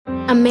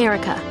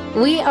America.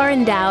 We are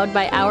endowed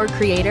by our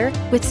Creator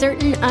with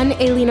certain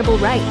unalienable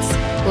rights: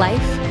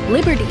 life,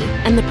 liberty,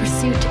 and the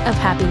pursuit of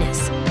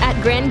happiness.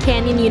 At Grand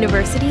Canyon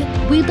University,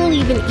 we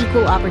believe in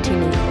equal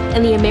opportunity,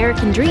 and the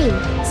American dream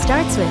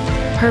starts with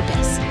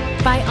purpose.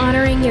 By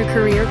honoring your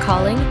career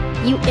calling,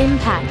 you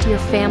impact your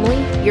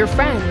family, your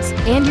friends,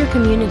 and your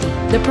community.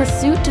 The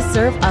pursuit to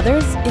serve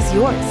others is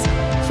yours.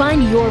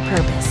 Find your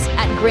purpose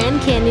at Grand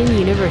Canyon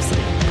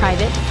University.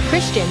 Private,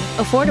 Christian,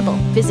 affordable.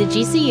 Visit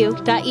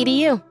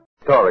gcu.edu.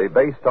 Story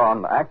based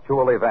on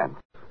actual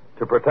events.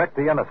 To protect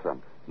the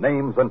innocent,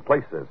 names and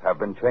places have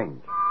been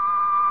changed.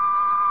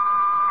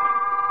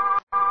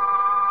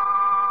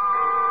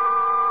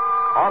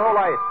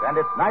 Autolite and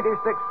its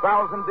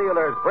 96,000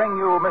 dealers bring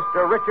you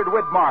Mr. Richard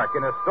Widmark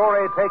in a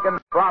story taken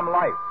from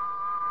life.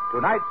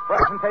 Tonight's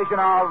presentation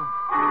of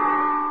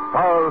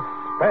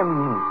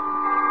Suspense.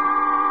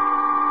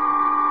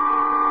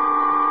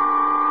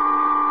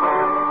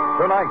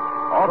 Tonight,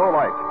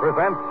 Autolite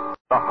presents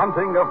The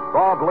Hunting of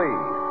Bob Lee,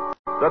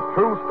 the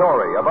true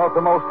story about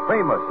the most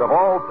famous of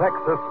all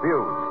Texas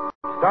feuds,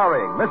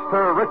 starring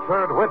Mr.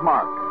 Richard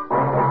Widmark.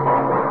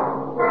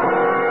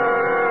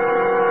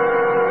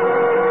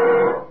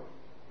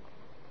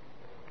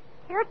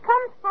 Here it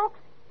comes, folks.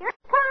 Here it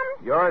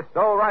comes. You're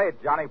so right,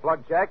 Johnny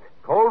Plugcheck.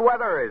 Cold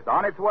weather is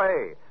on its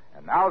way.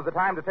 And now's the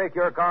time to take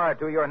your car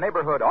to your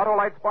neighborhood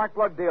Autolite spark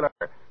plug dealer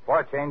for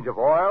a change of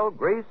oil,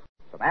 grease,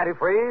 some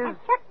antifreeze. And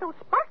check those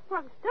spark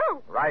plugs,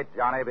 too. Right,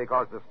 Johnny,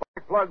 because the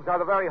spark plugs are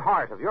the very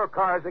heart of your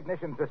car's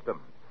ignition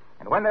system.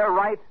 And when they're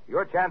right,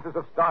 your chances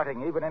of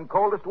starting, even in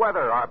coldest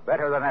weather, are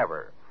better than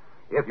ever.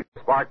 If your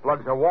spark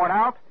plugs are worn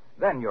out,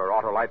 then your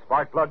Autolite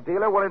spark plug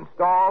dealer will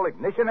install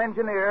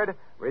ignition-engineered,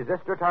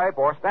 resistor-type,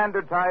 or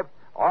standard-type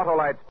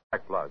Autolite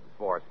spark plugs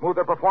for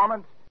smoother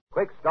performance,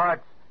 quick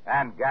starts,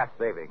 and gas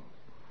savings.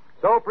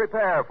 So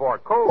prepare for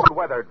cold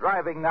weather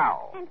driving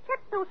now. And check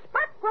those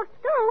spark plugs,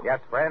 too. Yes,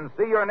 friends,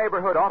 see your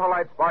neighborhood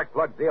Autolite spark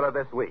plug dealer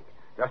this week.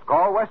 Just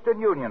call Western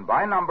Union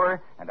by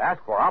number and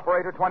ask for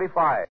Operator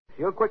 25.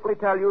 She'll quickly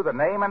tell you the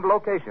name and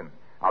location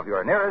of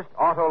your nearest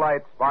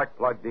Autolite spark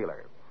plug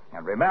dealer.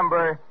 And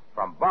remember,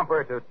 from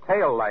bumper to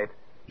tail light,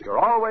 you're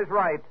always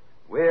right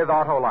with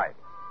Autolite.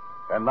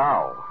 And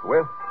now,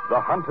 with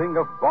The Hunting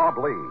of Bob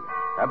Lee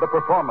and the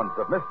performance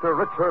of Mr.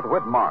 Richard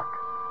Widmark,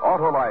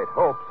 Autolite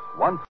hopes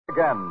once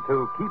again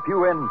to keep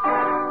you in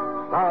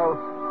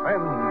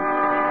suspense.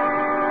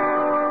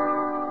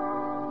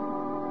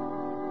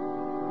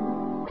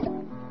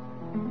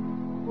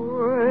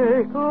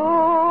 Wake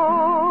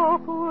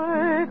up,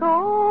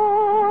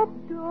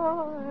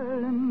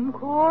 darling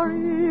Corey,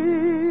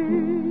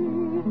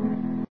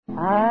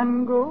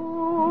 and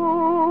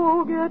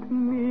go get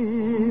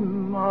me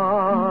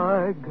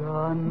my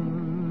gun.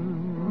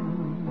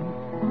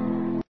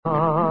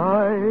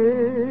 I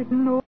ain't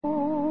no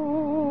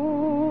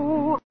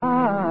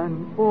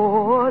hand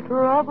for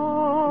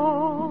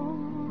trouble,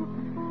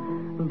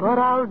 but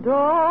I'll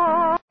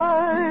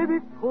die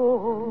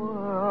before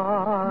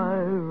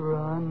I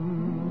run.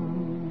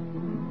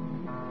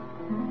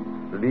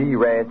 Lee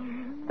Ranch,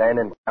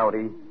 Fannin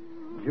County,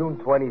 June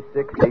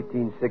 26,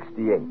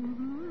 1868.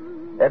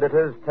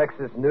 Editors,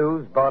 Texas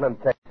News, Bonham,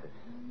 Texas.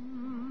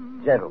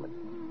 Gentlemen,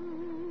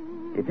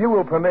 if you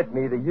will permit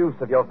me the use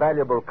of your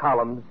valuable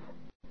columns,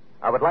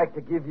 I would like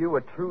to give you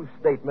a true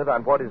statement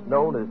on what is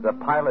known as the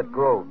Pilot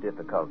Grove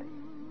difficulty.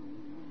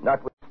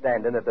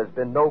 Notwithstanding that there's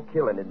been no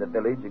killing in the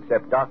village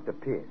except Dr.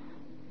 Pierce.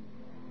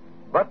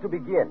 But to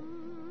begin,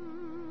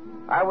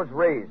 I was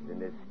raised in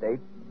this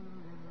state.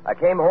 I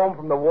came home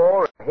from the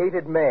war a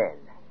hated man,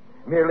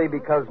 merely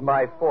because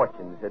my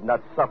fortunes had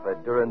not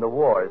suffered during the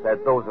wars as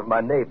those of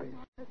my neighbors.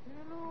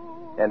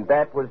 And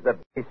that was the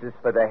basis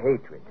for the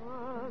hatred.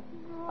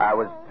 I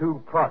was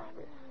too prosperous.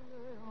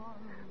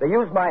 They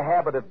used my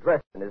habit of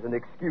dressing as an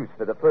excuse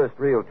for the first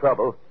real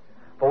trouble,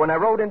 for when I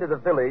rode into the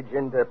village,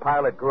 into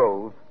Pilot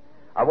Grove,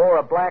 I wore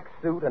a black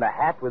suit and a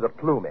hat with a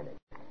plume in it.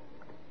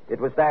 It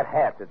was that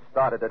hat that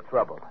started the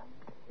trouble.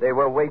 They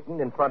were waiting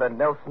in front of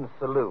Nelson's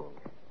saloon.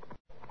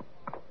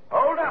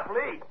 Hold up,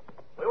 Lee.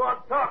 We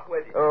want to talk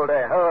with you. Hold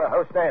there.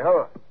 Hold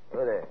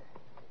there.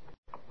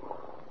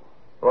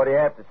 What do you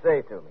have to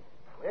say to me?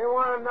 We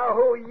want to know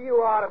who you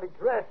are to be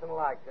dressing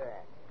like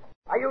that.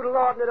 Are you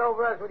lording it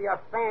over us with your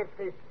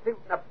fancy suit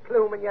and a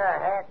plume in your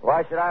hat?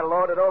 Why should I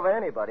lord it over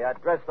anybody? I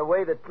dress the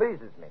way that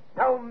pleases me.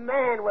 No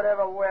man would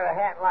ever wear a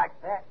hat like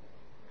that.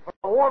 For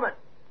a woman.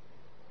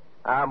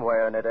 I'm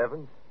wearing it,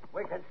 Evans.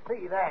 We can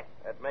see that.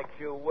 That makes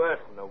you worse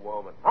than a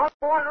woman. Only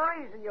one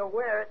reason you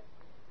wear it.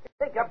 You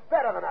think you're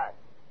better than us.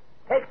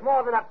 Takes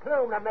more than a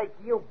plume to make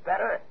you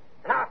better.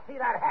 And I'll see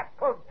that hat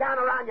pulled down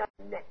around your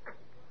neck.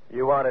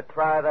 You want to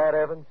try that,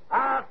 Evans?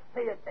 I'll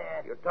see it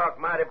there. You talk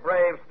mighty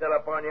brave still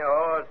up on your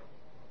horse.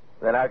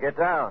 Then I'll get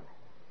down.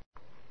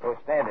 Oh,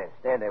 stand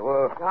there.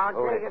 Whoa.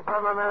 Don't take it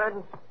from him,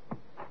 Evans.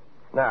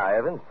 Now,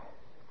 Evans,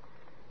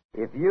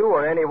 if you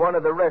or any one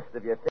of the rest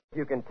of you think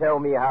you can tell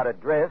me how to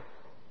dress,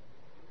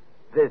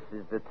 this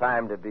is the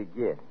time to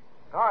begin.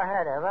 Go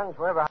ahead, Evans.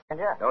 We're behind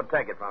you. Don't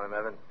take it from him,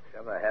 Evan.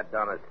 Shove the hat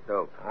down his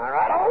throat. All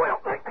right, I will.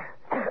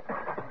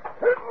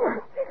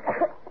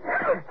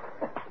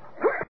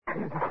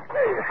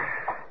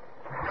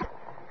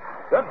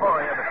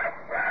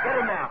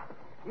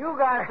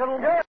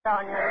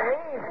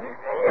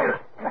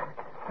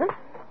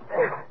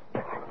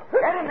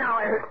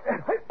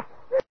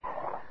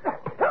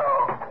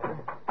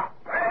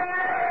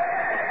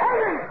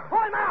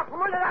 Pull him out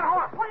from under that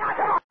horse. Pull him out.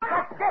 Come on.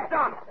 Get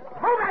done.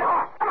 Move that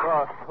horse. Come on.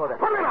 Boss, hold it.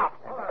 Pull him out.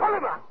 Pull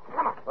him out.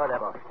 Come on.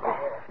 Whatever.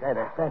 Stand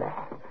there.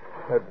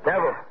 The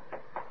devil.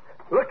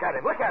 Look at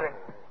him.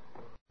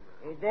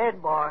 He's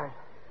dead, boys.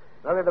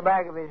 Look at the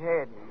back of his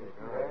head.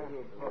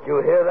 Did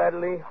you hear that,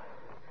 Lee?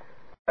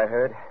 I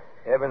heard.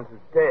 Evans is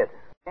dead.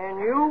 And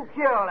you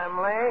killed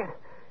him, Lee.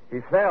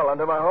 He fell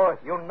under my horse.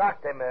 You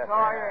knocked him there.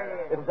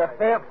 Sawyer It was a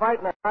fair fight,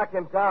 and I knocked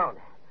him down.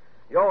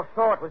 Your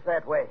sword was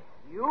that way.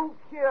 You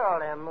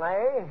killed him,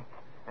 Lee.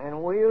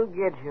 And we'll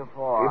get you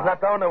for He's not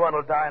the only one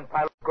who'll die in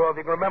Pilot Grove.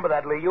 You can remember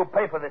that, Lee. You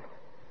pay for this.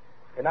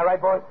 Isn't that right,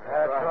 boys?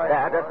 That's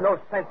right. There's no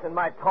sense in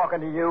my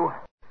talking to you.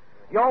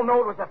 You all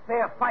know it was a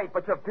fair fight,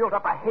 but you've built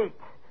up a hate.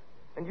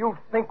 And you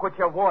think what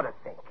you want to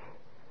think.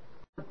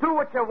 Do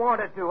what you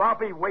want to do. I'll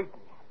be waiting.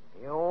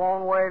 You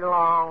won't wait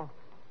long.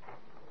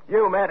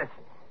 You,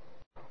 Madison.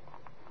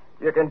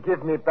 You can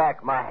give me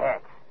back my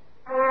hat.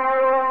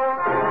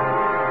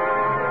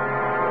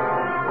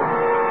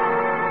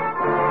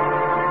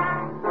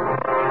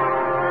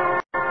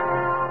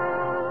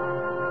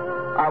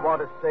 I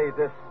want to say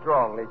this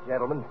strongly,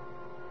 gentlemen.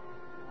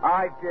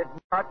 I did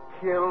not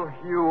kill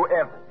Hugh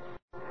Evans.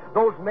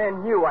 Those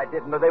men knew I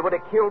didn't, or they would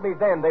have killed me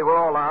then. They were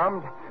all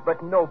armed,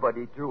 but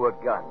nobody drew a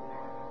gun.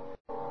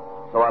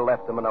 So I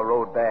left them and I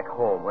rode back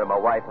home where my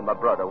wife and my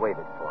brother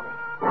waited for me.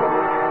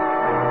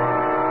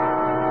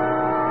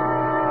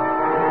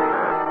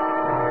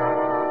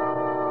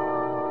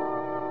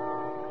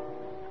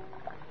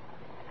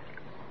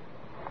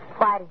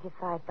 Why did you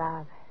fight,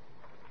 Bob?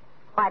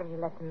 Why did you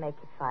let them make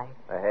you fight?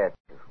 I had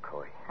to,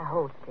 Coy. Now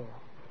hold still.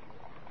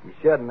 You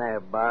shouldn't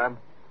have, Bob.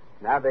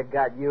 Now they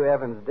got you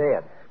Evans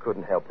dead.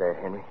 Couldn't help that,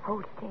 Henry.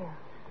 Hold still.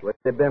 What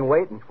they've been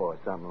waiting for,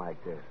 something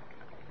like this.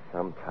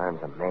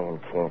 Sometimes a man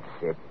can't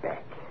sit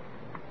back.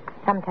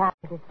 Sometimes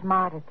it's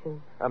smarter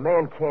to. A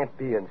man can't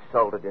be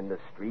insulted in the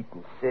street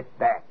and sit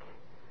back.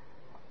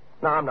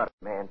 No, I'm not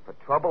a man for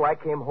trouble. I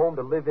came home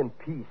to live in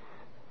peace.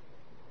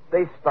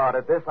 They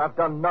started this. I've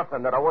done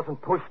nothing that I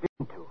wasn't pushed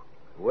into.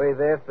 The way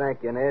they're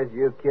thinking is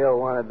you kill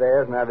one of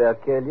theirs, now they'll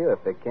kill you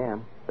if they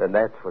can. Then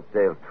that's what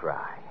they'll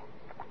try.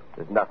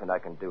 There's nothing I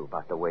can do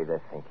about the way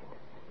they're thinking.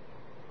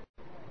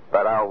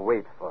 But I'll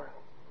wait for it.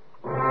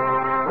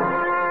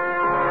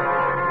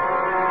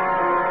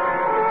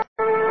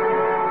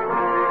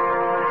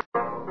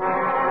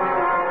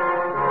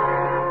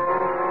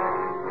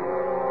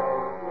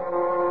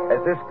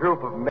 As this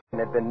group of men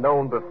had been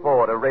known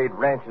before to raid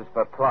ranches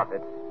for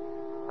profit,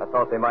 I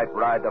thought they might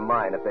ride to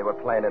mine if they were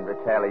planning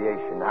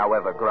retaliation,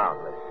 however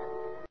groundless.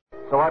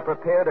 So I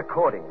prepared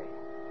accordingly.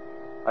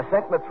 I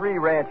sent my 3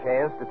 ranch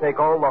hands to take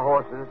all the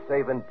horses,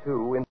 saving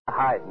 2, into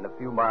hiding a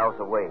few miles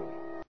away.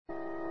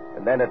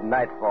 And then at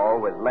nightfall,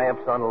 with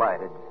lamps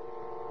unlighted,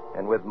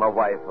 and with my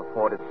wife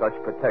afforded such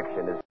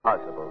protection as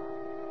possible,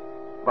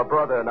 my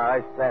brother and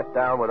I sat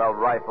down with our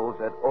rifles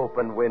at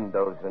open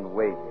windows and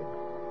waited.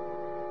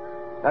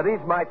 Now, these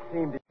might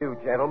seem to you,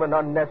 gentlemen,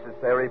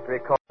 unnecessary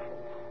precautions,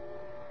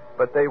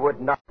 but they would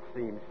not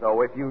seem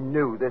so if you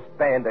knew this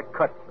band of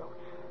cutthroats.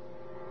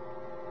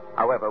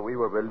 However, we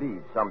were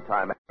relieved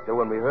sometime after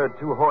when we heard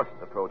 2 horses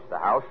approach the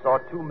house, saw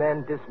 2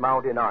 men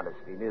dismount in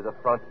honesty near the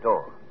front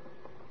door.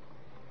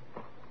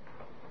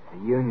 The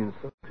Union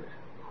soldiers.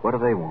 What do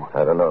they want?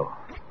 I don't know.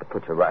 But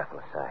put your rifle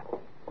aside.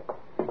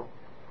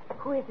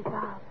 Who is it,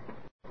 Bob?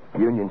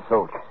 Union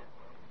soldiers.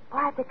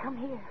 Why'd they come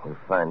here? We'll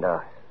find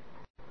out.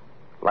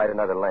 Light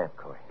another lamp,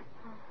 Coy.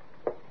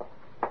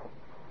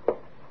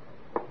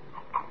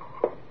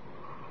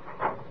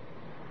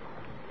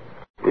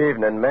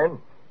 Evening, men.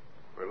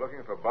 We're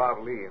looking for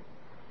Bob Lee.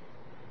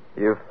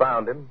 You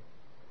found him.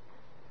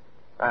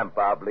 I'm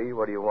Bob Lee.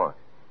 What do you want?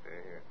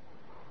 Stay here.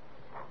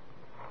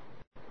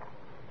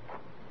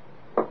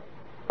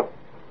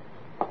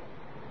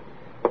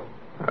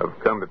 I've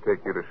come to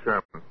take you to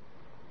Sherman.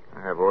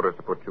 I have orders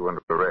to put you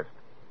under arrest.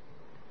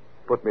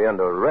 Put me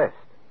under arrest?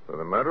 For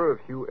the murder of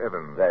Hugh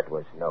Evans. That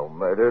was no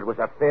murder. It was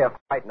a fair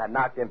fight, and I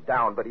knocked him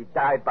down, but he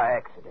died by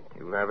accident.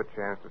 You'll have a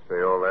chance to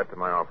say all that to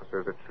my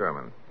officers at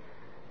Sherman.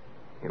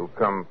 You'll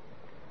come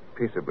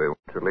peaceably, won't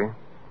you, Lee?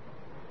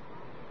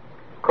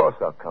 Of course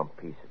I'll come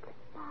peaceably.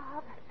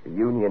 Bob. The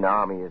Union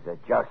Army is a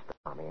just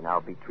army, and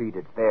I'll be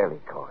treated fairly,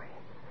 Coy.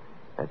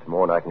 That's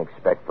more than I can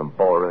expect from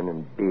Boren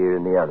and Beer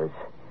and the others.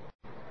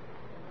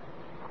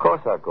 Of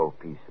course I'll go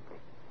peaceably.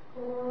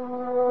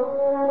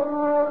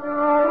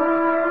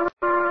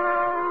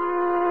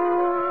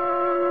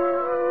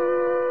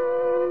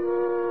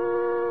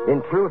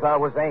 In truth, I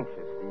was anxious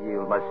to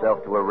yield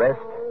myself to arrest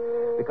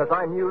because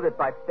I knew that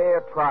by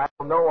fair trial,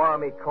 no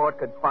army court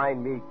could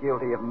find me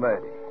guilty of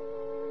murder.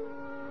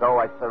 So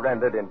I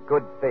surrendered in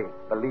good faith,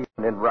 believing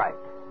in right.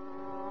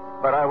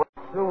 But I was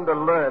soon to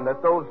learn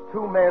that those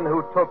 2 men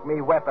who took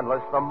me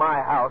weaponless from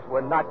my house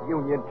were not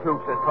Union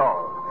troops at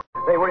all.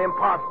 They were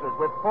imposters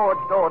with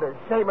forged orders,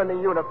 shaming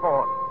the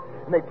uniform.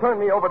 And they turned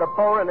me over to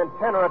Boren and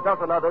 10 or a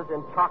dozen others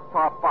in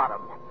Choctaw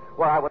Bottom,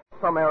 where I was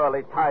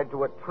summarily tied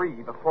to a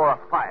tree before a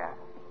fire.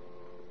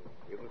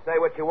 say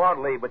what you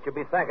want, Lee, but you'll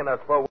be thanking us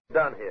for what we've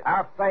done here.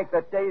 I'll thank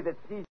the day that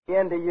sees the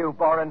end of you,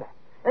 Boren.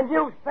 And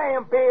you,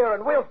 Sam Beer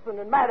and Wilson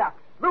and Maddox,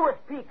 Louis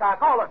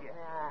Peacock, all of you.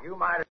 You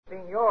might have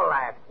seen your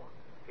last one.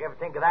 You ever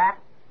think of that?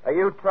 Are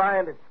you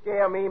trying to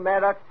scare me,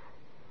 Maddox?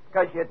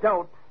 Because you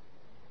don't.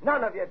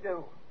 None of you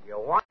do. You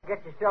want to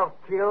get yourself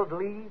killed,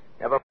 Lee?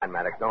 Never mind,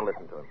 Maddox. Don't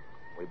listen to him.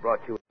 We brought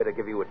you here to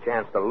give you a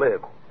chance to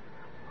live.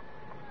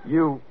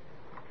 You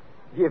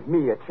give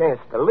me a chance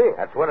to live?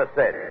 That's what I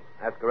said.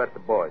 Ask the rest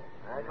of the boys.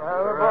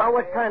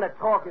 What kind of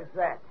talk is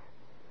that?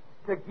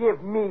 To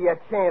give me a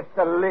chance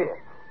to live?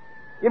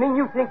 You mean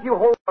you think you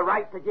hold the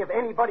right to give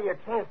anybody a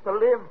chance to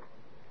live?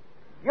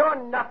 You're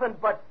nothing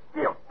but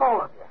filth,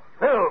 all of you.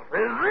 Filth,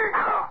 is it?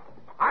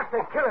 I say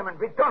kill him and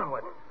be done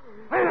with it.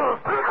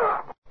 Filth!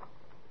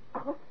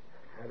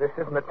 This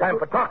isn't the time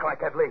for talk like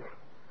that, Lee.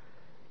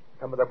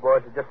 Some of the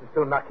boys would just as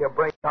soon knock your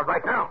brains out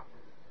right now.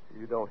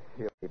 You don't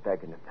hear me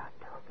begging him not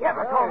to. Give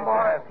it to him,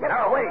 boy.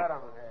 Now,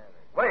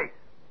 wait.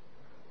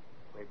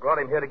 We brought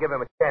him here to give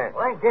him a chance.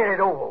 Well, then get it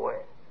over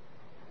with.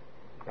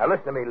 Now,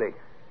 listen to me, Lee.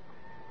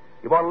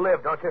 You want to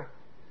live, don't you?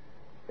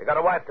 You got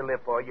a wife to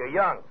live for. You're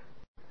young.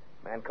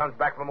 Man comes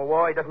back from a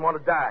war, he doesn't want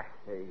to die.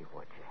 Say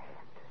what you have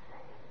to say.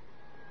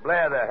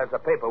 Blair there has a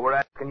paper we're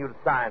asking you to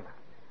sign.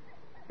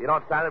 If you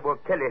don't sign it, we'll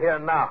kill you here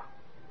and now.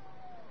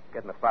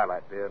 Get in the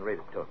firelight there and read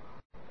it to him.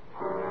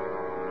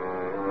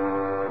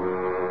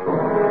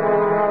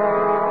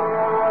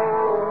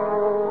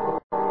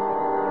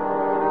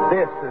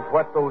 This is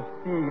what those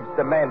thieves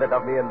demanded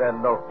of me in their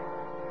note.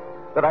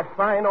 That I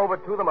sign over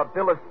to them a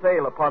bill of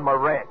sale upon my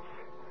ranch.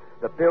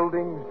 The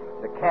buildings,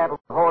 the cattle,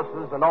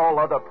 horses, and all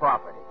other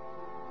property.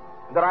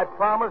 And that I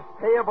promise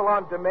payable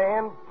on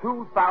demand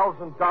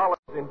 $2,000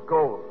 in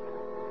gold.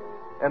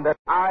 And that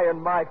I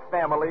and my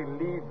family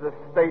leave the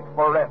state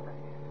forever.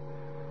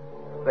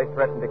 They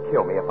threatened to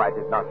kill me if I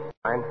did not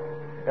sign.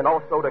 And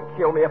also to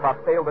kill me if I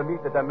failed to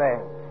meet the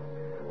demands.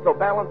 So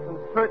balancing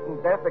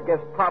certain death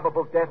against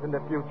probable death in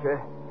the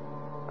future,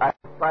 I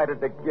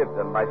decided to give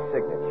them my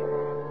signature.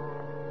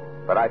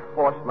 But I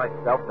forced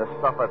myself to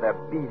suffer their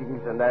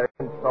beatings and their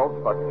insults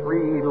for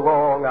 3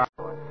 long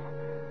hours,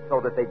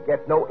 so that they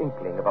get no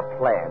inkling of a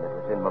plan that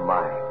was in my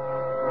mind.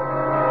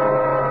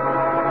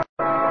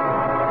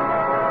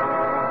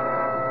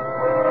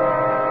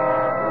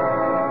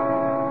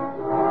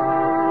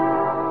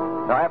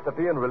 Now, after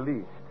being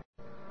released,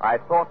 I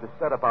thought to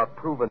set about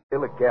proving the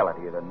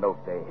illegality of the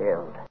note they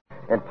held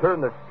and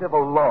turn the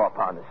civil law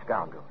upon the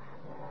scoundrels.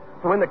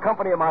 So in the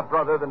company of my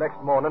brother the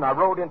next morning, I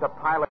rode into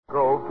Pilot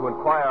Grove to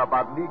inquire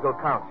about legal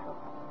counsel.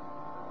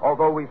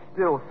 Although we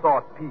still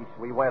sought peace,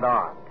 we went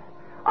armed.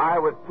 I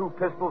with 2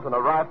 pistols and a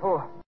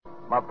rifle,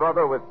 my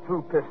brother with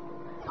 2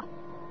 pistols.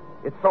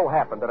 It so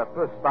happened that I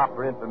first stopped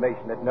for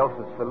information at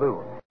Nelson's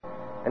saloon.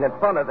 And in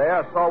front of there,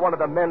 I saw one of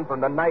the men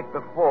from the night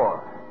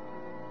before,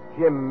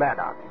 Jim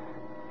Maddox.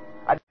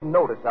 I didn't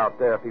notice out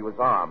there if he was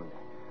armed,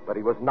 but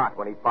he was not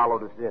when he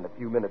followed us in a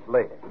few minutes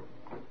later.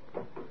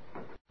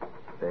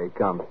 There he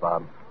comes,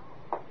 Bob.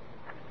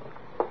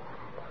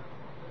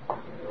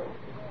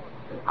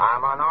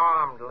 I'm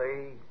unarmed,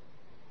 Lee.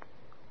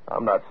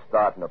 I'm not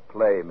starting to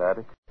play,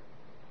 Maddox.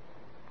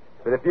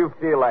 But if you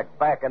feel like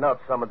backing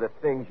up some of the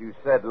things you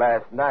said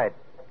last night,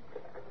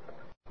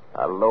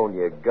 I'll loan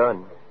you a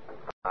gun.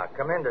 I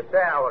come in to say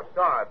I was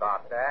sorry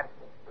about that.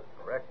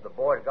 The rest of the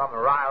boys got me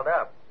riled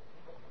up.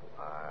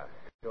 I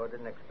sure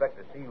didn't expect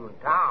to see you in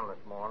town this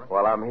morning.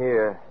 Well, I'm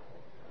here.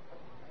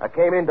 I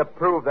came in to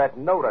prove that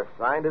note I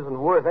signed isn't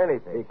worth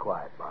anything. Be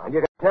quiet, Bob. And you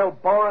can tell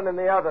Boren and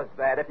the others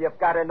that if you've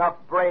got enough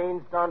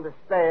brains to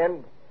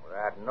understand. Well,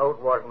 that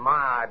note wasn't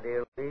my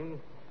idea, Lee.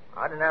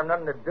 I didn't have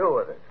nothing to do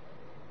with it.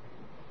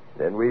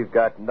 Then we've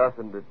got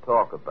nothing to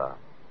talk about.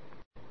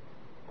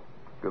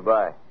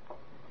 Goodbye.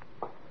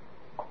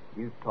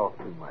 You talk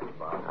too much,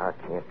 Bob. I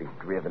can't be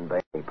driven by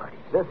anybody.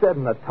 This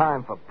isn't a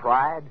time for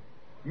pride.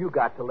 You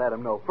got to let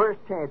him know. First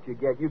chance you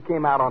get, you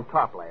came out on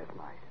top last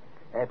night.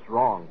 That's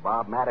wrong,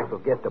 Bob. Maddox will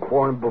get to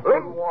Boren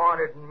before... Who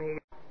wanted me?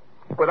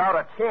 Without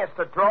a chance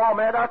to draw,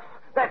 Maddox?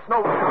 That's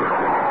no...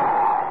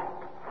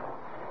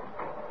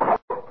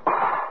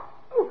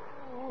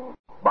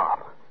 Bob.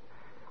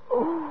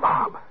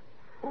 Bob.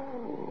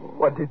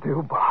 What'd you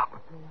do, Bob?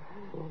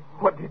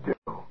 What'd you do?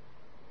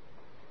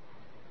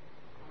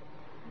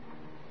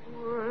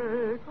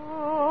 Wake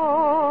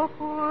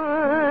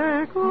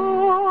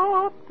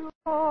up,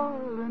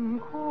 darling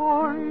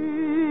Corey,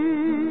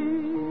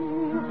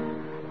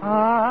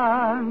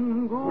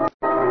 and go.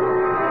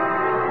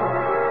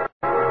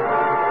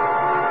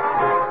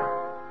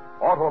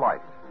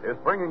 Autolite is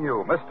bringing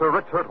you Mr.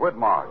 Richard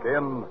Widmark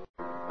in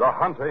The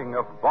Hunting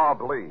of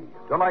Bob Lee,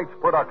 tonight's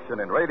production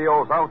in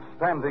radio's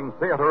outstanding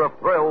theater of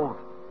thrills,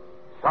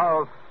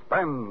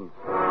 Suspense.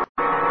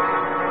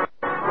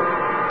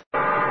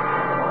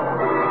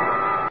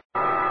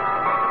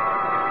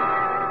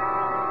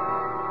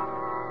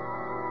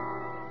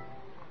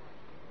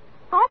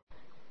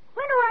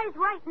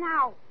 Right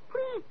now.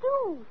 Please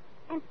do.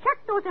 And check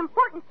those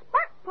important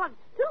spark plugs,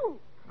 too.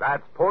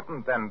 That's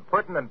potent and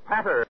pertinent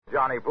patter,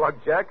 Johnny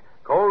Plugcheck.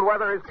 Cold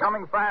weather is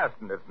coming fast,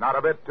 and it's not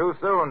a bit too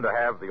soon to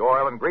have the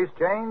oil and grease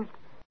changed,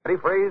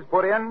 antifreeze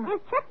put in.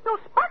 And check those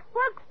spark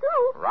plugs,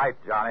 too. Right,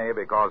 Johnny,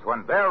 because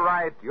when they're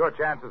right, your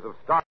chances of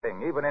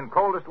starting, even in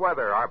coldest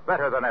weather, are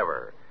better than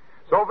ever.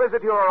 So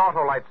visit your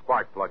Autolite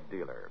spark plug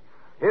dealer.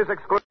 His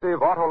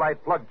exclusive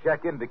Autolite plug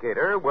check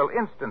indicator will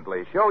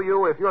instantly show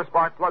you if your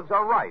spark plugs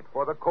are right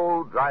for the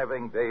cold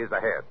driving days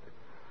ahead.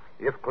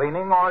 If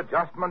cleaning or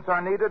adjustments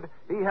are needed,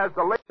 he has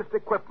the latest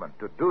equipment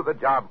to do the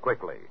job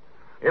quickly.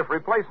 If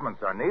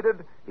replacements are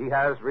needed, he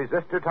has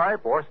resistor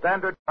type or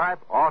standard type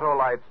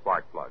Autolite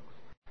spark plugs.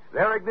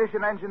 They're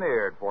ignition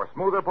engineered for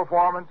smoother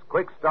performance,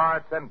 quick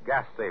starts, and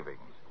gas savings.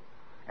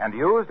 And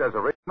used as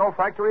original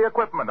factory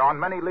equipment on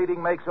many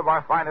leading makes of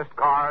our finest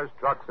cars,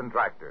 trucks, and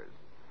tractors.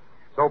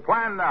 So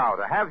plan now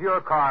to have your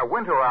car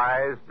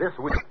winterized this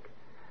week.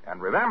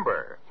 And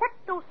remember, check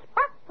those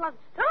spark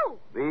plugs, too.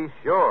 Be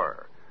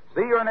sure.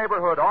 See your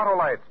neighborhood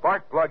Autolite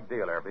spark plug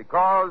dealer,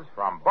 because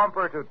from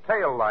bumper to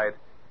tail light,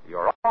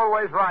 you're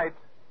always right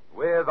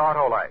with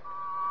Autolite.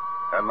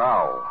 And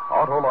now,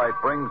 Autolite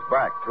brings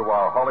back to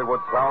our Hollywood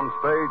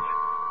soundstage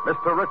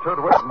Mr. Richard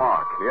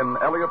Widmark in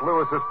Elliot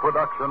Lewis's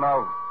production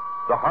of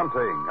The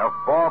Hunting of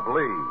Bob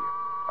Lee,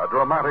 a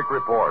dramatic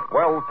report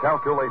well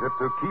calculated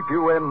to keep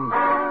you in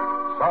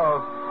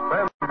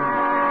suspense.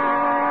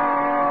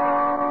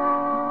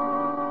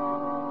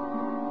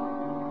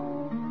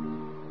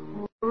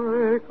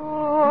 Wake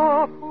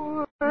up,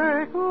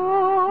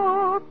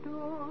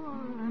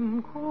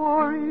 darling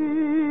Corey,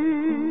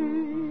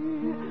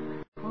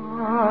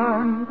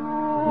 and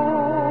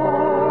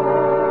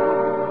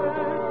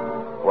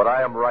What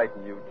I am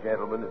writing you,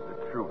 gentlemen, is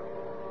the truth.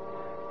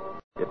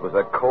 It was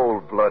a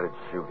cold-blooded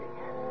shooting.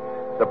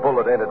 The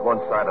bullet entered one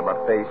side of my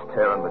face,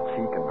 tearing my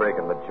cheek and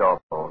breaking my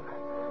jawbone.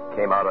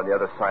 Came out on the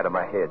other side of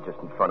my head, just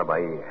in front of my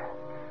ear.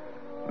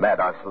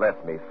 Maddox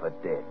left me for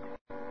dead.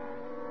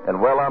 And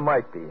well I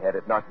might be, had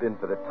it not been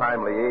for the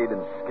timely aid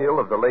and skill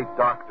of the late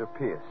Dr.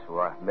 Pierce, who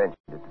I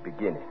mentioned at the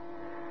beginning.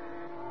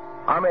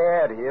 I may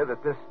add here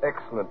that this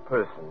excellent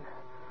person,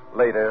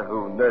 later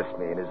who nursed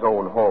me in his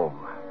own home,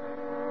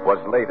 was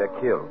later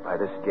killed by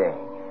this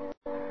gang.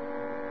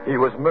 He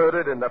was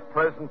murdered in the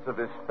presence of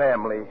his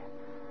family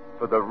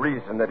for the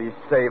reason that he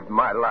saved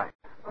my life.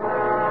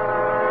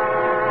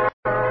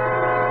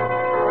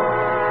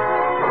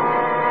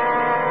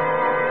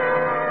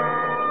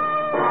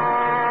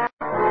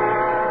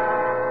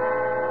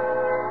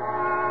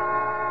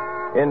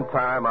 In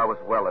time, I was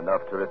well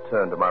enough to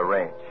return to my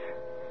ranch.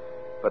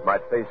 But my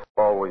face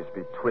would always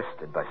be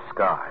twisted by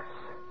scars.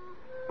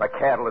 My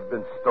cattle had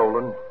been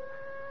stolen.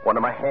 One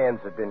of my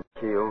hands had been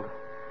killed.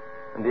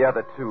 And the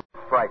other two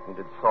frightened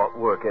and sought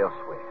work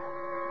elsewhere.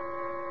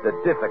 The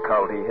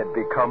difficulty had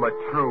become a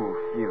true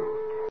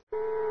feud.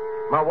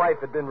 My wife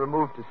had been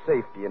removed to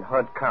safety in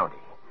Hunt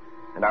County,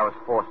 and I was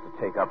forced to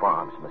take up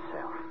arms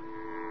myself.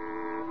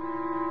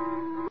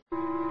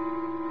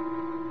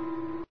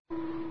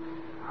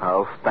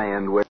 I'll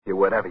stand with you,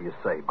 whatever you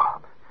say,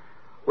 Bob.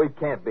 We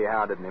can't be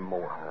hounded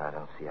anymore. I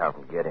don't see how it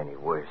can get any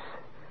worse.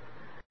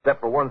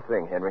 Except for one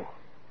thing, Henry.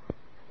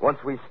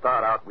 Once we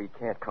start out, we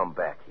can't come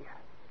back here.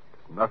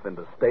 There's nothing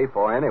to stay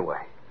for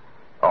anyway.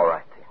 All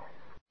right, then.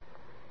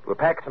 We'll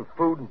pack some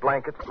food and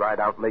blankets and ride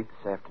out late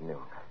this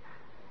afternoon.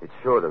 It's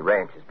sure the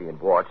ranch is being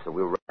watched, so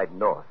we'll ride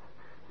north,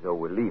 though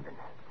we're leaving.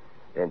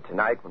 Then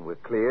tonight, when we're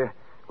clear,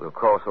 we'll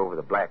cross over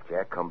the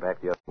Blackjack, come back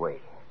the other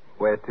way.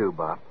 Where to,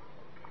 Bob?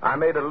 I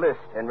made a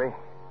list, Henry,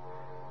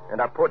 and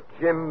I put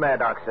Jim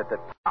Maddox at the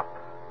top.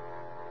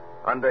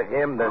 Under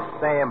him, there's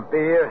Sam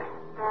Beer,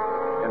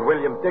 and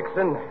William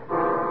Dixon,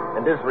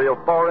 and Israel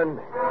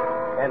Boren,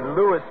 and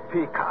Louis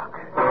Peacock.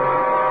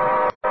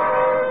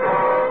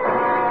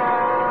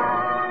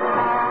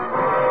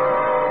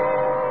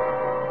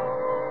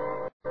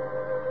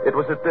 It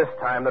was at this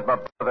time that my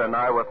brother and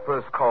I were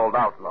first called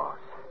outlaws.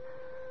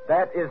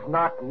 That is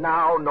not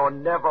now nor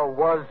never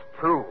was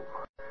true.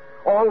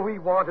 All we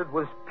wanted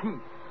was peace,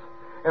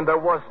 and there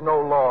was no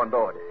law and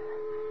order.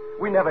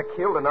 We never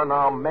killed an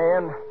unarmed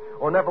man,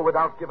 or never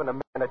without giving a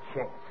man a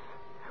chance.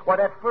 Why,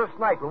 that first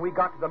night when we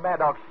got to the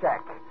Maddox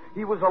shack,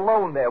 he was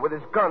alone there with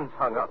his guns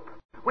hung up.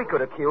 We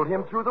could have killed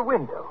him through the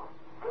window.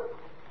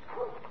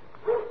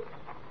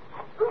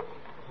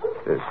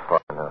 This is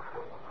far enough.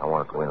 I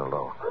want to go in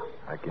alone.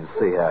 I can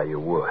see how you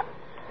would.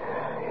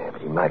 Yeah,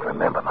 but he might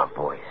remember my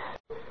voice.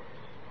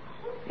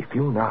 If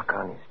you knock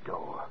on his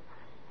door,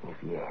 and if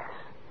he asks,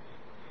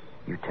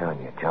 you tell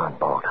him you're John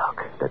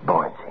Baldock, that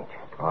Boren sent you.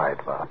 All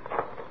right, Bob.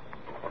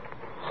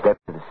 Step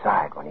to the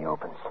side when he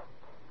opens.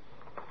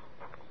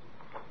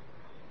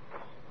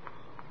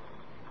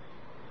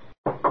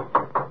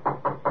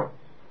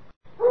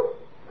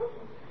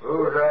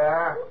 Who's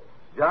there?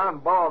 John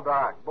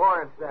Baldock.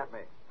 Boren sent me.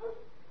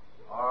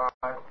 All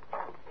right.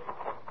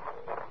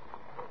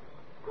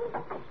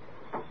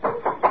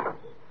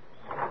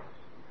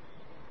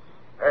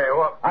 Hey,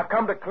 well, I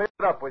come to clear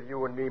it up with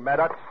you and me,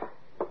 Maddox.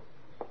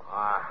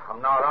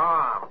 I'm not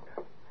armed.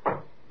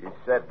 You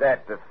said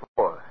that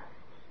before.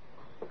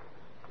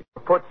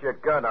 You put your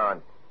gun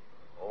on.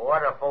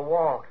 What if I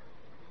won't?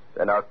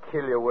 Then I'll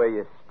kill you where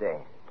you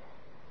stand.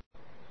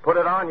 Put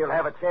it on, you'll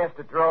have a chance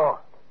to draw.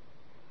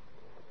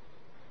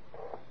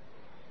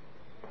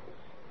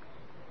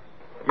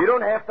 You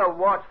don't have to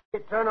watch me.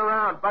 Turn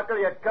around. Buckle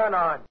your gun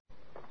on.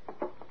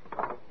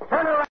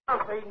 Turn around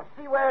so you can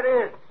see where it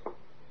is.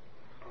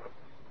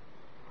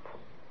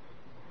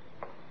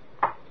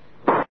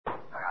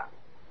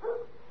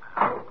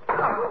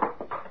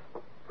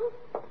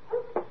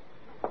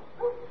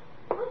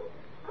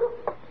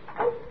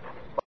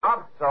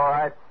 Bob? It's all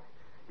right.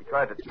 He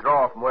tried to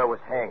draw from where it was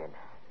hanging.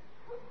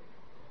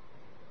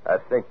 I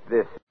think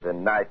this is the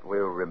night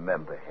we'll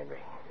remember,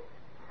 Henry.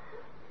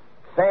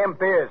 Sam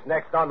Beer's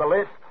next on the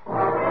list.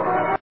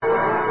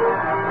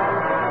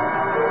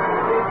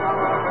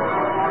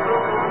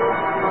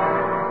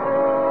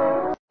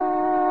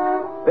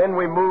 Then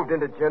we moved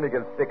into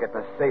Jernigan Thicket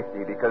for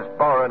safety because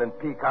Boren and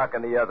Peacock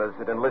and the others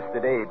had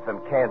enlisted aid from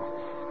Kansas.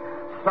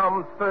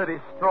 Some 30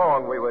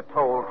 strong, we were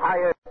told,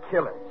 hired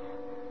killers.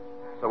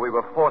 So we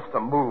were forced to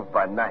move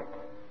by night.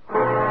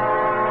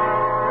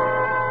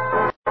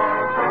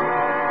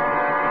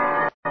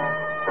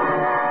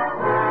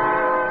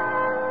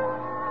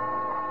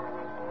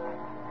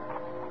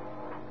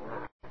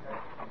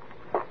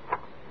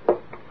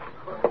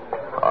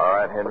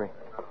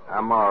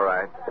 I'm all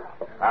right.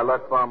 I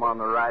let Bum on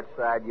the right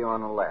side, you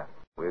on the left.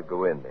 We'll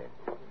go in then.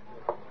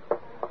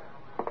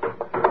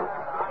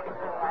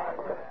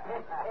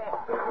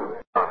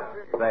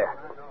 There.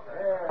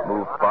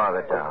 Move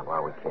farther down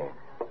while we can.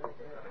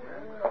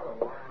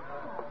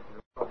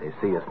 They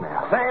see us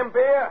now. Sam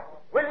Beer,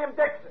 William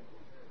Dixon.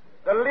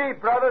 The Lee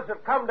brothers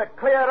have come to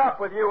clear it up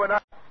with you and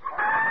us.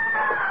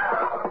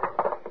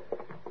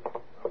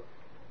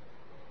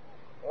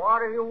 What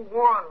do you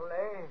want,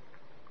 Lee?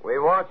 We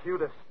want you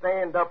to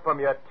stand up from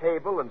your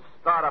table and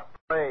start a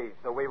play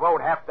so we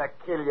won't have to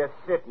kill you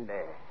sitting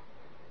there.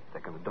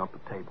 They're going to dump the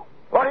table.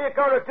 What are you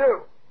going to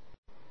do?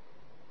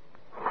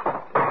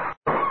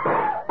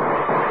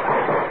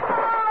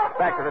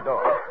 Back to the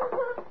door.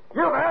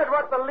 You've heard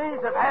what the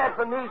Lees have had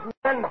from these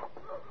men.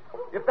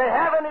 If they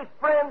have any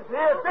friends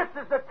here,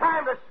 this is the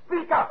time to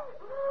speak up.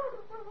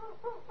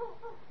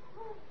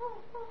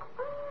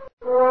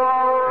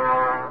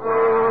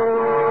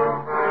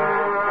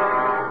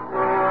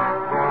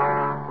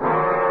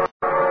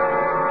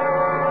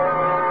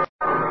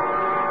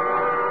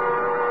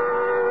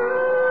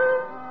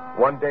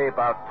 One day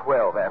about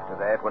 12 after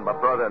that, when my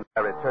brother and I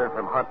returned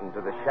from hunting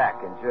to the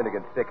shack in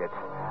Jernigan Thicket,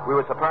 we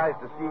were surprised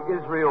to see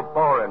Israel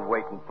Boren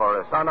waiting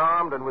for us,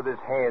 unarmed and with his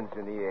hands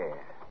in the air.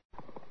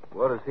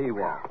 What does he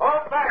want?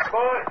 Hold back,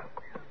 boy.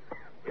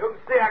 You can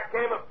see I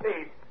came of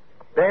peace.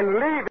 Then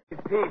leave in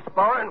peace,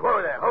 Boren.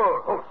 Whoa there.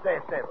 Hold,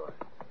 stand.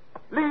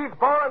 Leave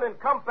Boren and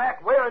come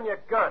back wearing your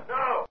gun.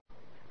 No.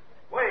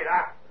 Wait,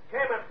 I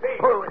came in peace.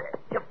 Whoa there.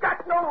 You've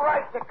got no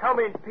right to come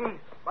in peace.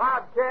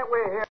 Bob, can't we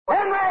hear?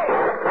 Henry!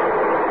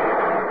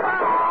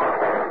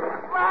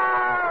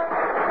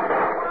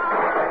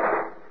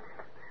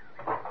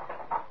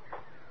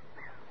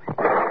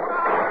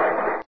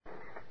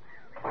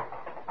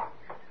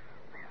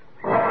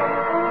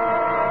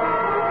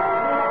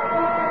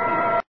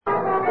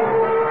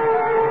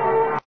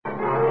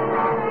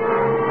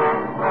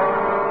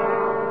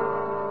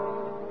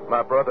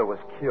 My brother was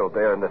killed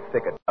there in the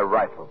thicket by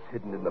rifles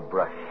hidden in the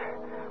brush.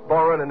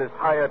 Boren and his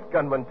hired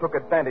gunmen took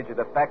advantage of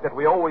the fact that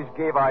we always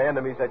gave our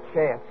enemies a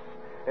chance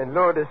and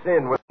lured us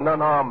in with an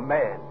unarmed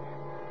man.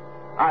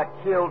 I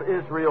killed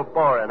Israel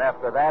Boren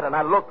after that, and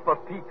I looked for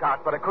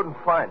Peacock, but I couldn't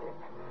find him.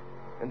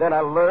 And then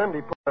I learned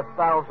he put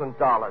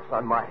 $1,000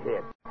 on my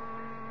head.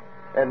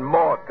 And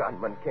more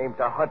gunmen came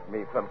to hunt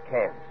me from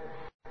Kansas.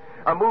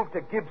 I moved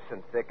to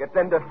Gibson Thicket,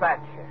 then to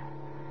Thatcher.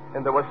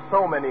 And there were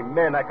so many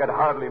men I could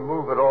hardly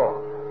move at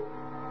all.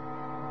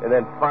 And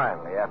then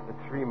finally, after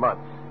 3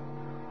 months,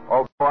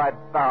 although I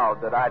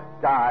vowed that I'd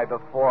die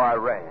before I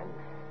ran,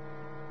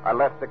 I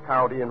left the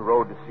county and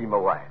rode to see my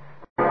wife.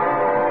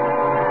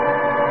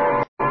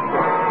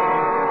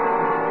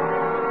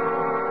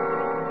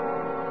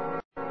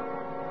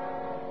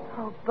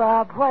 Oh,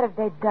 Bob, what have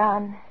they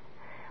done?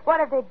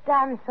 What have they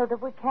done so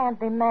that we can't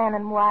be man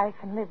and wife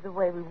and live the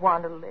way we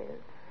want to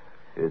live?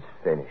 It's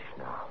finished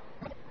now.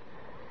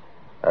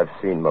 I've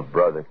seen my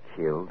brother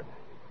killed.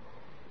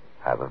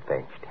 I've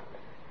avenged him.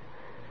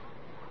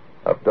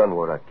 I've done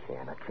what I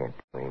can. I can't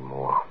do any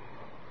more.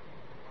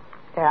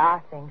 There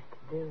are things to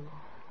do.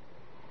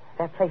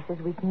 There are places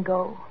we can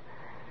go.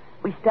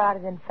 We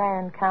started in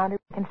Farron County.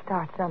 We can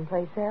start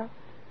someplace else.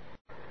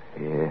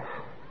 Yes,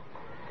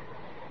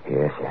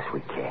 we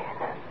can.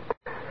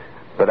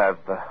 But I've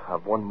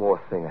one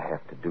more thing I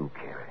have to do,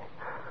 Carrie.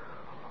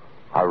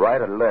 I'll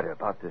write a letter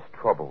about this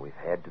trouble we've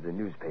had to the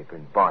newspaper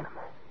in Bonham.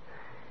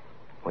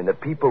 When the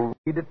people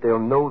read it, they'll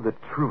know the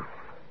truth.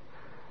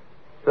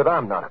 That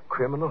I'm not a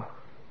criminal.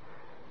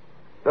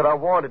 That I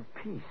wanted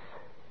peace.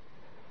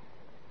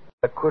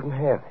 I couldn't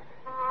have it.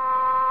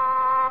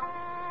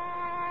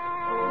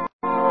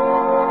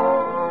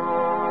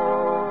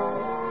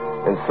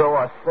 And so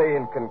I say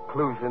in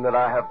conclusion that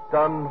I have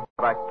done what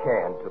I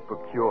can to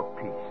procure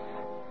peace.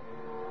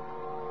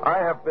 I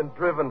have been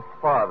driven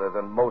farther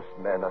than most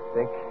men, I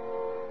think.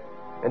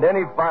 And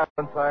any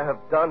violence I have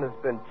done has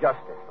been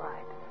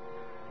justified.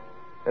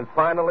 And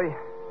finally,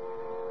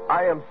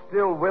 I am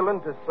still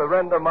willing to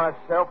surrender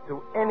myself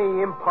to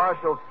any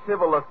impartial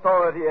civil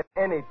authority at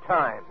any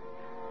time,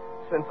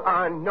 since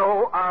I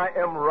know I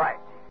am right.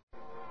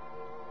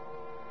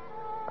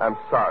 I'm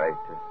sorry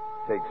to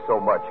take so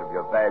much of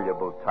your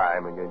valuable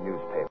time in your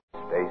newspaper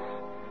space,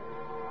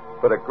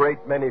 but a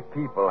great many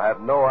people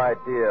have no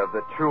idea of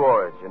the true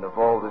origin of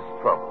all this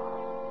trouble.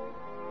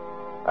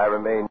 I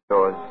remain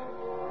yours,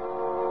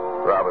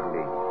 Robert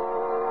Lee.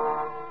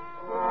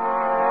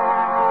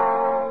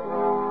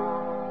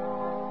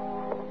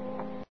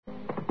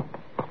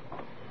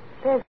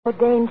 There's no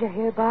danger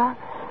here, Bob.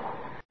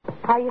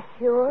 Are you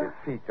sure?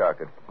 If Peacock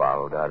had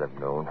followed, I'd have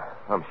known.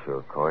 I'm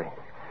sure, Corey.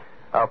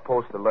 I'll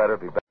post the letter,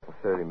 be back in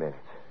 30 minutes.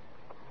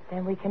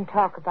 Then we can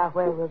talk about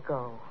where we'll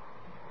go.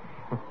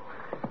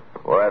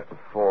 Well, after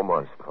 4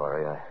 months,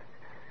 Corey,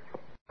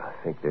 I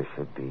think there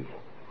should be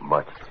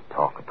much to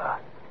talk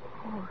about.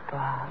 Oh,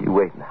 Bob. You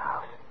wait in the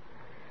house.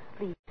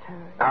 Please,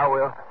 hurry. I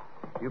will.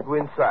 You go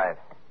inside.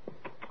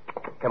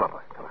 Come on,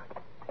 boy. Come on.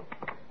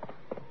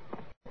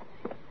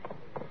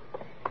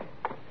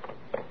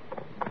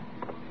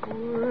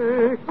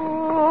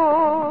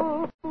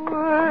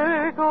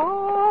 Wake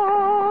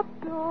up,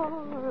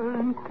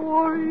 darling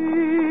Corey,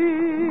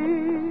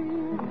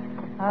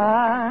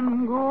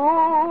 and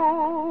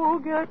go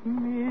get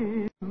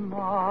me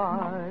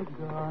my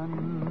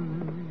gun.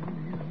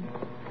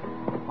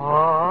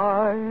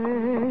 I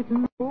ain't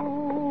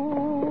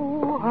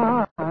no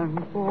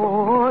hand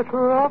for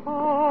trouble,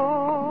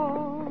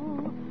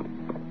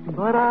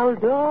 but I'll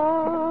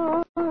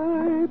die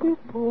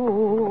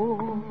before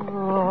I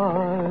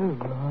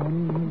run.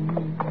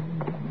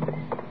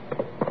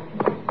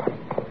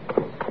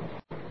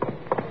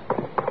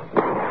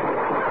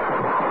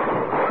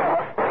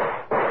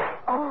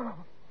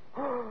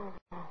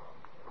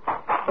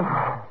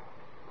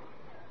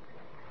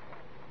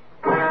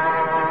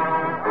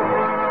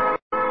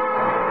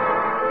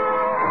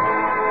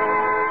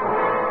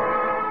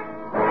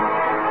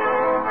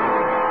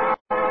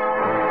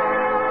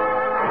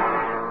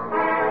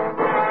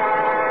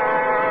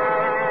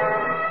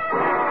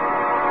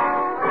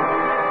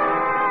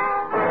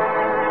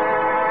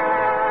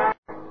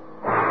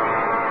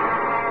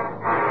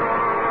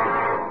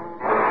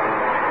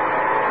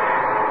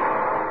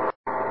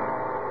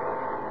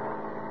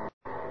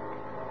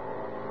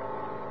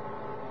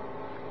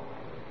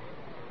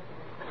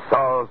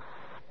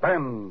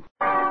 Suspense.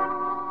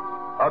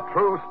 A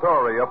true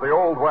story of the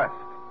Old West.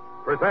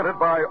 Presented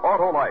by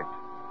Autolite.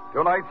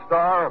 Tonight's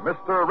star,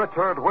 Mr.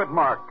 Richard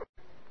Widmark.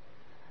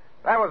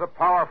 That was a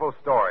powerful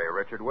story,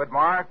 Richard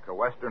Widmark. A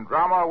Western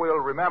drama we'll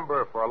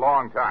remember for a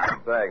long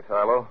time. Thanks,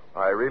 Harlow.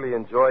 I really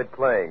enjoyed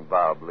playing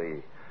Bob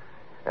Lee.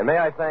 And may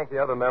I thank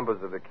the other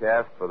members of the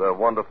cast for their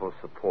wonderful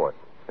support.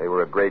 They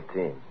were a great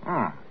team.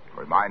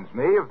 Reminds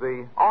me of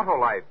the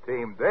Autolite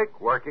team, Dick,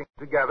 working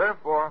together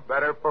for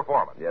better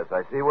performance. Yes,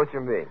 I see what you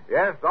mean.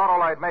 Yes,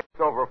 Autolite makes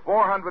over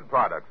 400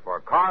 products for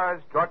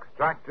cars, trucks,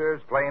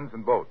 tractors, planes,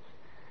 and boats.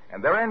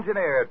 And they're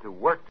engineered to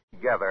work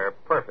together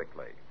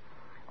perfectly.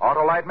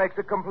 Autolite makes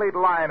a complete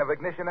line of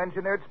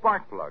ignition-engineered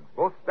spark plugs,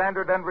 both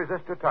standard and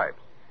resistor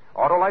types.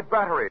 Autolite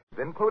batteries,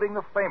 including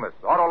the famous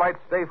Autolite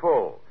Stay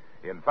Full.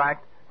 In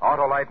fact,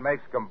 Autolite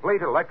makes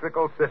complete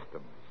electrical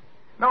systems.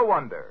 No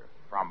wonder,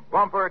 from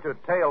bumper to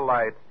tail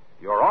light,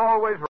 you're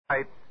always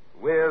right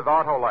with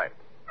Autolite.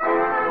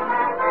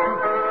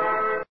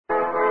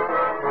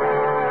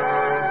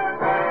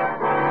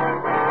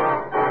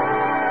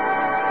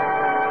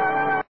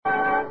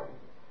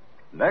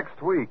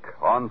 Next week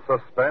on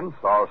Suspense,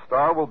 our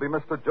star will be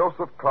Mr.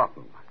 Joseph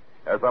Cotton,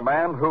 as a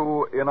man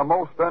who, in a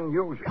most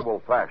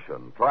unusual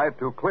fashion, tried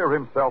to clear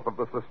himself of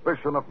the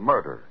suspicion of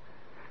murder.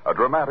 A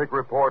dramatic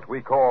report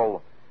we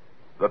call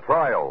The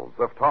Trials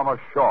of Thomas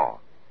Shaw.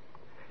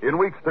 In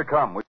weeks to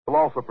come, we will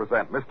also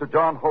present Mr.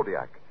 John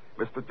Hodiak,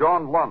 Mr.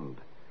 John Lund,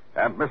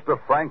 and Mr.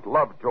 Frank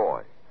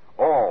Lovejoy,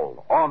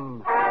 all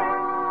on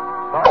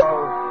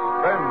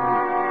Suspense.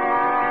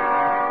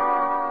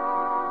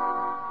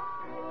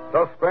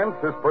 Suspense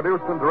is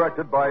produced and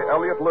directed by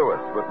Elliott Lewis,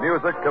 with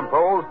music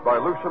composed by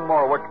Lucian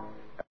Morwick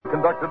and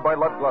conducted by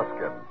Lud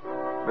Gluskin.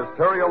 Miss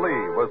Terria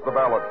Lee was the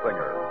ballad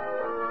singer.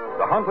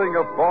 The Hunting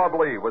of Bob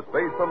Lee was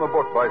based on the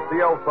book by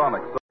C.L.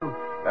 Sonicson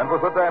and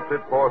was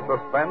adapted for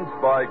Suspense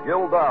by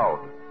Gil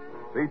Dowd.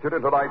 Featured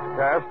in tonight's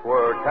cast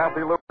were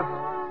Kathy Lewis,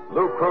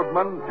 Lou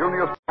Krugman,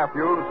 Junius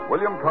Matthews,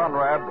 William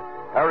Conrad,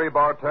 Harry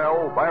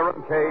Bartell,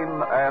 Byron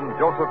Kane, and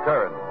Joseph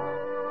Terrence.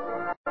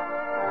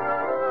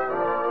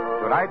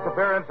 Tonight's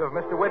appearance of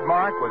Mr.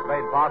 Widmark was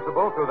made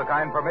possible through the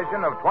kind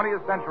permission of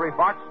 20th Century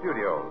Fox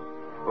Studios,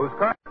 whose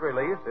current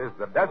release is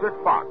The Desert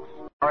Fox,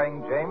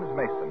 starring James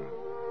Mason.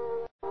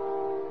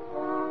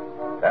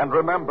 And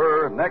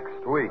remember,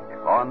 next week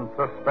on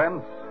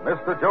Suspense,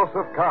 Mr.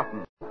 Joseph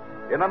Cotton,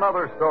 in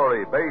another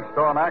story based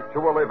on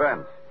actual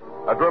events,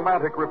 a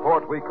dramatic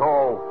report we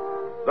call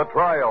The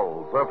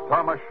Trials of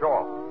Thomas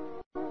Shaw.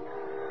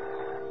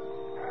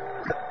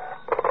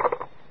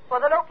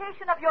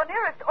 location of your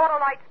nearest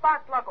Autolite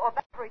spark plug or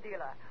battery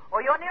dealer,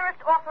 or your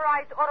nearest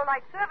authorized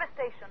Autolite service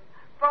station,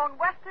 phone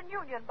Western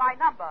Union by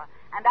number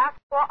and ask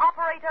for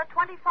operator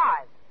 25.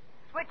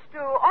 Switch to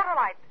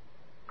Autolite.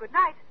 Good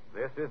night.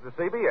 This is the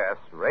CBS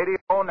Radio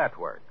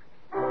Network.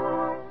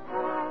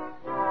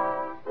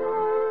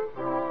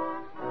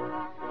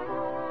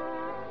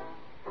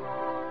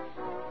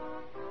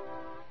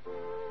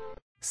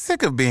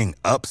 Sick of being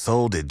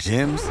upsold at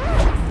gyms?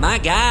 My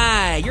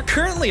guy, you're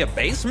currently a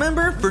base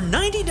member? For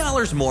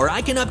 $90 more,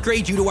 I can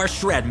upgrade you to our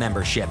Shred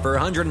membership. For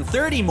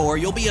 $130 more,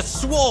 you'll be a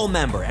Swole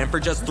member. And for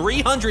just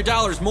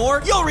 $300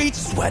 more, you'll reach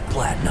Sweat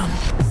Platinum.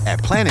 At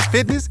Planet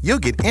Fitness, you'll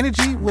get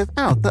energy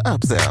without the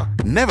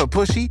upsell. Never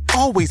pushy,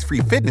 always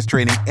free fitness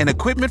training and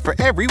equipment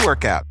for every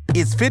workout.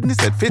 It's fitness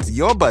that fits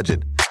your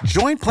budget.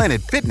 Join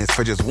Planet Fitness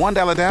for just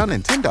 $1 down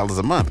and $10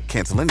 a month.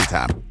 Cancel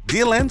anytime.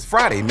 Deal ends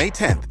Friday, May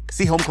 10th.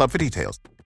 See Home Club for details.